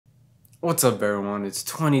What's up, everyone? It's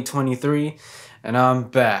 2023 and I'm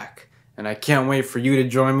back, and I can't wait for you to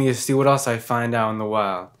join me to see what else I find out in the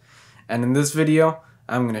wild. And in this video,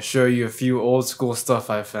 I'm going to show you a few old school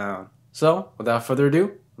stuff I found. So, without further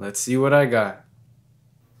ado, let's see what I got.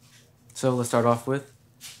 So, let's start off with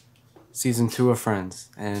Season 2 of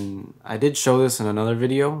Friends. And I did show this in another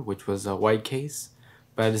video, which was a white case,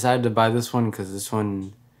 but I decided to buy this one because this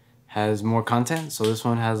one has more content. So this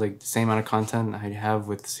one has like the same amount of content I have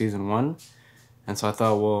with Season 1. And so I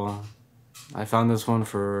thought, well, I found this one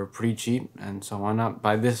for pretty cheap, and so why not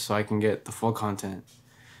buy this so I can get the full content.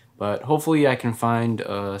 But hopefully I can find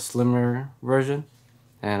a slimmer version,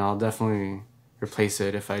 and I'll definitely replace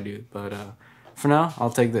it if I do. But for now, I'll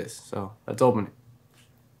take this. So let's open it.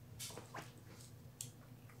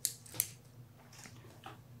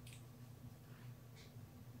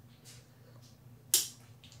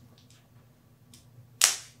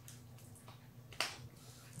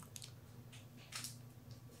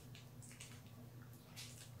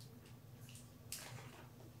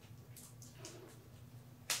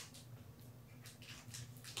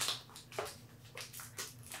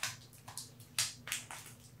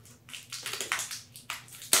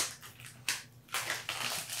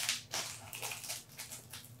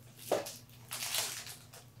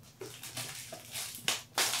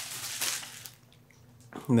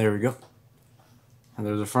 And there we go. And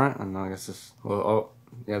there's a front, and I guess this. Well, oh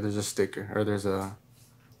yeah, there's a sticker, or there's some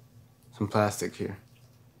plastic here.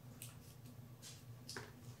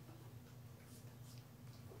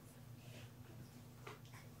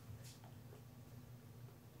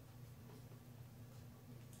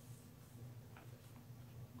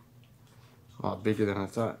 A lot bigger than I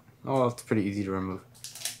thought. Oh, well, it's pretty easy to remove.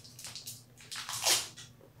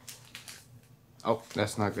 Oh,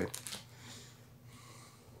 that's not good.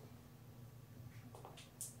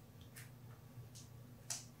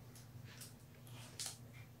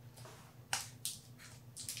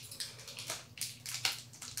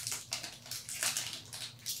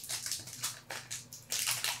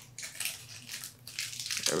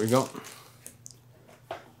 There we go.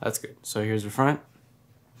 That's good. So here's the front.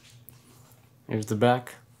 Here's the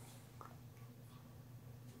back.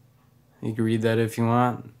 You can read that if you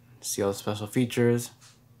want. See all the special features.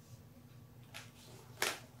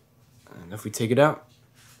 And if we take it out,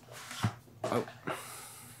 oh,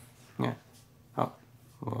 yeah, oh,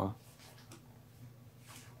 well,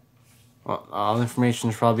 all the information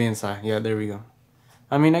is probably inside. Yeah, there we go.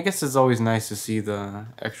 I mean, I guess it's always nice to see the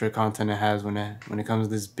extra content it has when it comes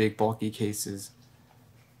to these big bulky cases.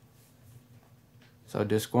 So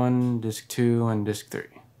disc 1, disc 2, and disc 3.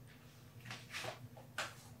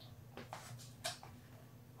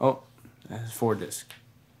 Oh, that's 4 discs.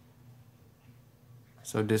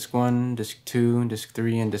 So disc 1, disc 2, disc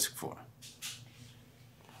 3, and disc 4.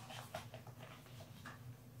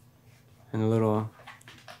 And a little...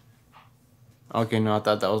 Okay, no, I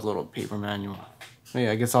thought that was a little paper manual. But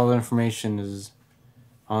yeah, I guess all the information is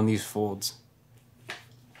on these folds.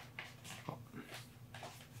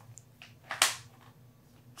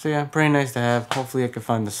 So yeah, pretty nice to have. Hopefully I can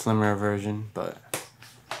find the slimmer version, but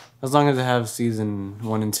as long as I have Season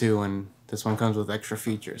 1 and 2, and this one comes with extra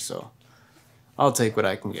features, so I'll take what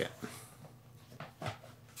I can get.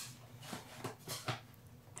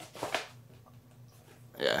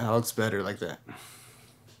 Yeah, it looks better like that.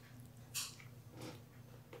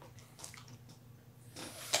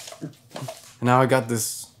 And now I got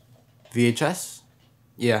this VHS.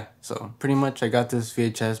 Yeah, so pretty much I got this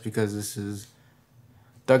VHS because this is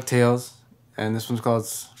DuckTales, and this one's called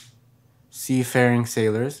Seafaring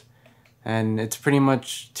Sailors, and it's pretty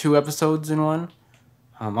much 2 episodes in one.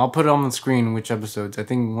 I'll put it on the screen which episodes. I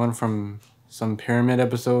think one from some pyramid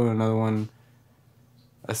episode, another one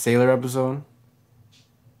a sailor episode.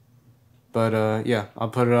 But yeah, I'll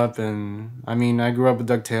put it up. And I mean, I grew up with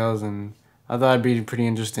DuckTales, and I thought it'd be pretty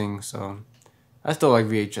interesting, so I still like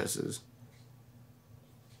VHSs.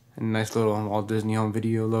 And a nice little Walt Disney Home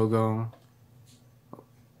Video logo.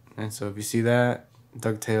 And so if you see that,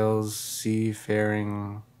 DuckTales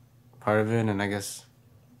Seafaring part of it, and I guess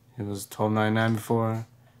it was $12.99 before.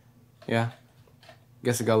 Yeah, I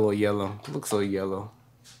guess it got a little yellow. It looks a little yellow.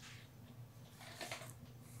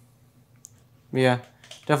 But yeah,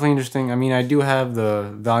 definitely interesting. I mean, I do have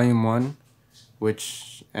the Volume 1,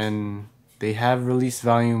 and they have released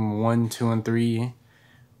Volume 1, 2, and 3,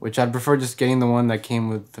 which I'd prefer just getting the one that came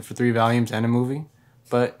with for 3 volumes and a movie.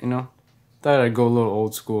 But, you know, thought I'd go a little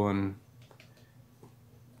old school and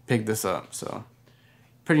pick this up. So,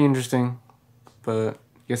 pretty interesting, but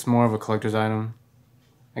I guess more of a collector's item.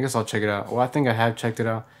 I guess I'll check it out. Well, I think I have checked it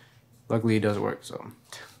out. Luckily, it does work, so.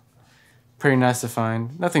 pretty nice to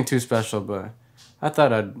find. Nothing too special, but I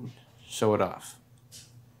thought I'd show it off.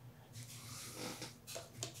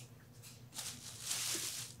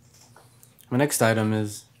 My next item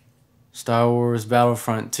is Star Wars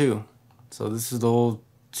Battlefront 2. So this is the old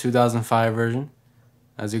 2005 version,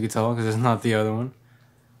 as you can tell, because it's not the other one.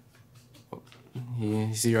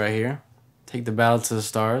 You see right here, take the battle to the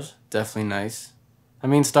stars. Definitely nice. I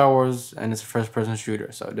mean, Star Wars, and it's a first-person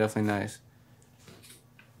shooter, so definitely nice.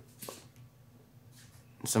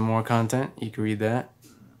 Some more content, you can read that,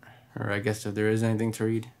 or I guess if there is anything to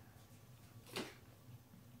read.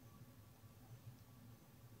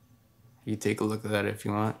 You take a look at that if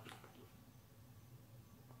you want.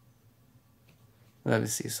 Let me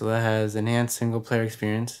see. So that has enhanced single-player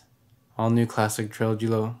experience, all new classic trilogy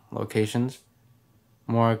locations,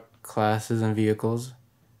 more classes and vehicles,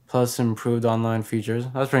 plus improved online features.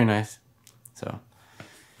 That's pretty nice. So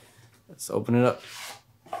let's open it up.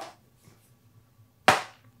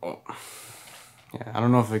 Oh, yeah. I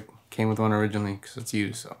don't know if it came with one originally because it's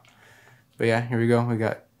used. So, but yeah, here we go. We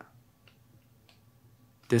got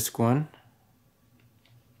disc 1,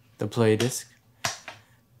 the play disc.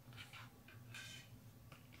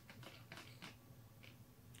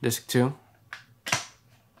 Disc 2.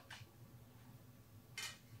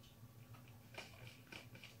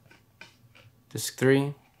 Disc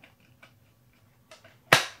 3.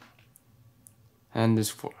 And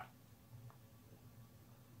Disc 4.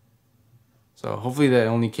 So hopefully that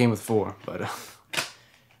only came with 4, but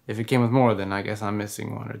if it came with more, then I guess I'm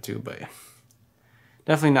missing 1 or 2, but yeah.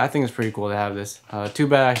 Definitely, I think it's pretty cool to have this. Too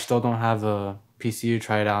bad I still don't have a PC to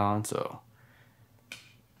try it out on, so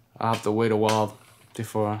I'll have to wait a while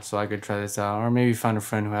before so I could try this out, or maybe find a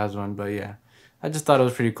friend who has one. But yeah, I just thought it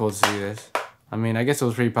was pretty cool to see this. I mean, I guess it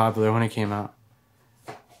was pretty popular when it came out.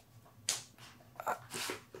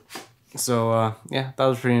 So yeah, that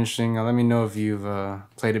was pretty interesting. Let me know if you've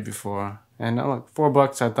played it before. And look,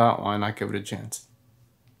 $4, I thought, why not give it a chance?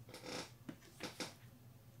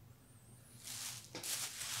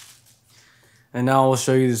 And now I'll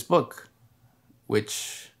show you this book,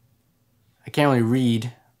 which I can't really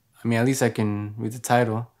read. I mean, at least I can read the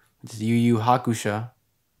title. It's yu-yu-hakusho.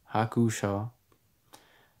 Hakusho.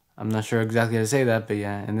 I'm not sure exactly how to say that, but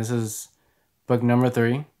yeah. And this is book number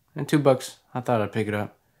 3. And $2. I thought I'd pick it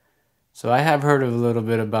up. So I have heard of a little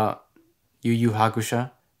bit about yu-yu-hakusho.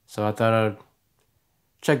 So I thought I'd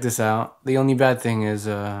check this out. The only bad thing is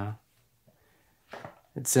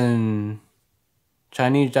it's in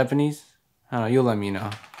Chinese, Japanese. I don't know, you'll let me know.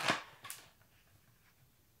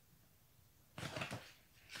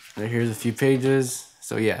 Here's a few pages.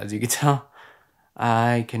 So yeah, as you can tell,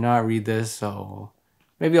 I cannot read this, so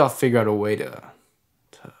maybe I'll figure out a way to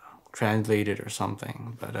translate it or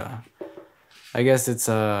something. But I guess it's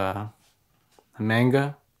a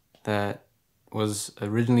manga that was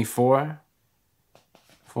originally for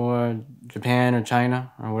Japan or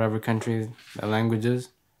China or whatever country the language is.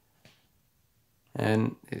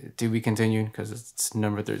 And to be continued because it's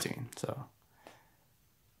number 13. So,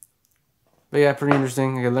 but yeah, pretty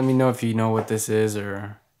interesting. Okay, let me know if you know what this is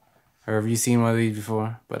or have you seen one of these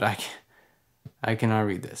before. But I cannot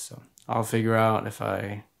read this, so I'll figure out if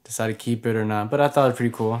I decide to keep it or not. But I thought it was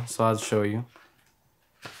pretty cool, so I'll show you.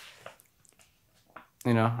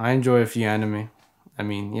 You know, I enjoy a few anime. I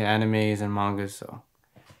mean, yeah, animes and mangas, so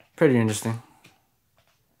pretty interesting.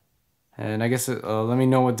 And I guess let me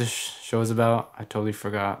know what this show is about. I totally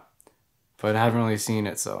forgot, but I haven't really seen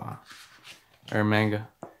it, so or manga.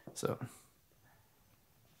 So,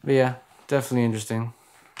 but yeah, definitely interesting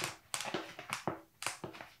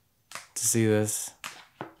to see this.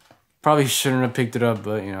 Probably shouldn't have picked it up,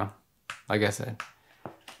 but you know, like I said,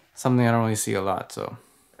 something I don't really see a lot, so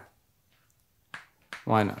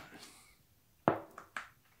why not?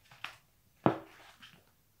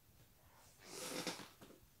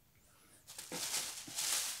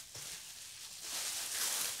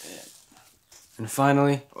 And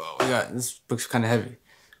finally, we got, this book's kind of heavy. We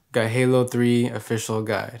got Halo 3 official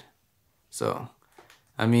guide. So,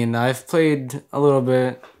 I mean, I've played a little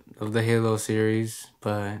bit of the Halo series,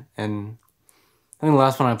 and I think the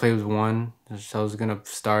last one I played was 1. So I was gonna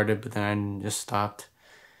start it, but then I just stopped.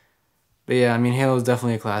 But yeah, I mean, Halo is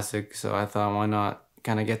definitely a classic, so I thought why not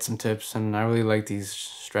kind of get some tips, and I really like these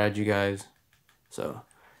strategy guides. So,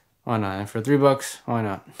 why not? And for $3, why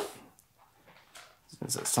not?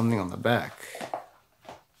 There's something on the back.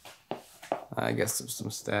 I guess there's some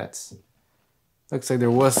stats. Looks like there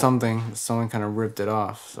was something, but someone kind of ripped it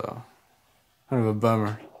off, so kind of a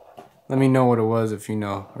bummer. Let me know what it was if you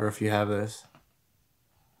know, or if you have this.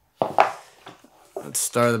 Let's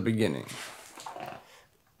start at the beginning.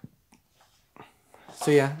 So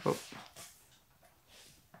yeah,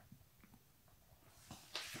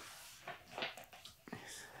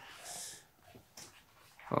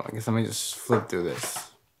 Oh, I guess I might just flip through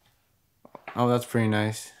this. Oh, that's pretty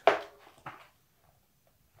nice.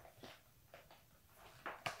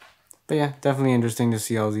 But yeah, definitely interesting to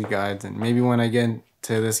see all these guides, and maybe when I get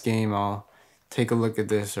to this game, I'll take a look at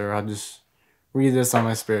this, or I'll just read this on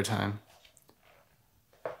my spare time.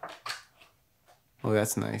 Oh,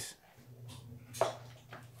 that's nice.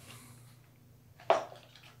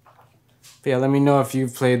 But yeah, let me know if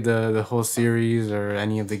you've played the whole series or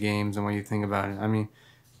any of the games and what you think about it. I mean,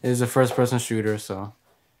 it is a first-person shooter, so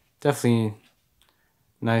definitely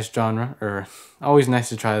nice genre, or always nice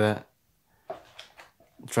to try that.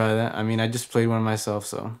 I mean, I just played one myself,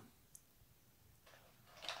 so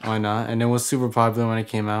why not? And it was super popular when it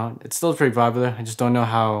came out. It's still pretty popular. I just don't know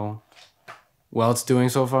how well it's doing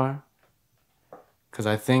so far. Because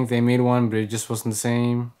I think they made one, but it just wasn't the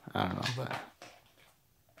same. I don't know, but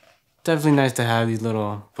definitely nice to have these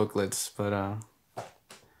little booklets. But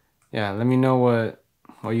yeah, let me know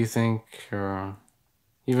what you think, or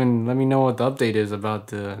even let me know what the update is about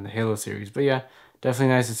the Halo series. But yeah,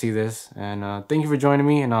 definitely nice to see this. And thank you for joining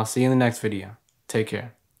me, and I'll see you in the next video. Take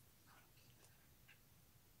care.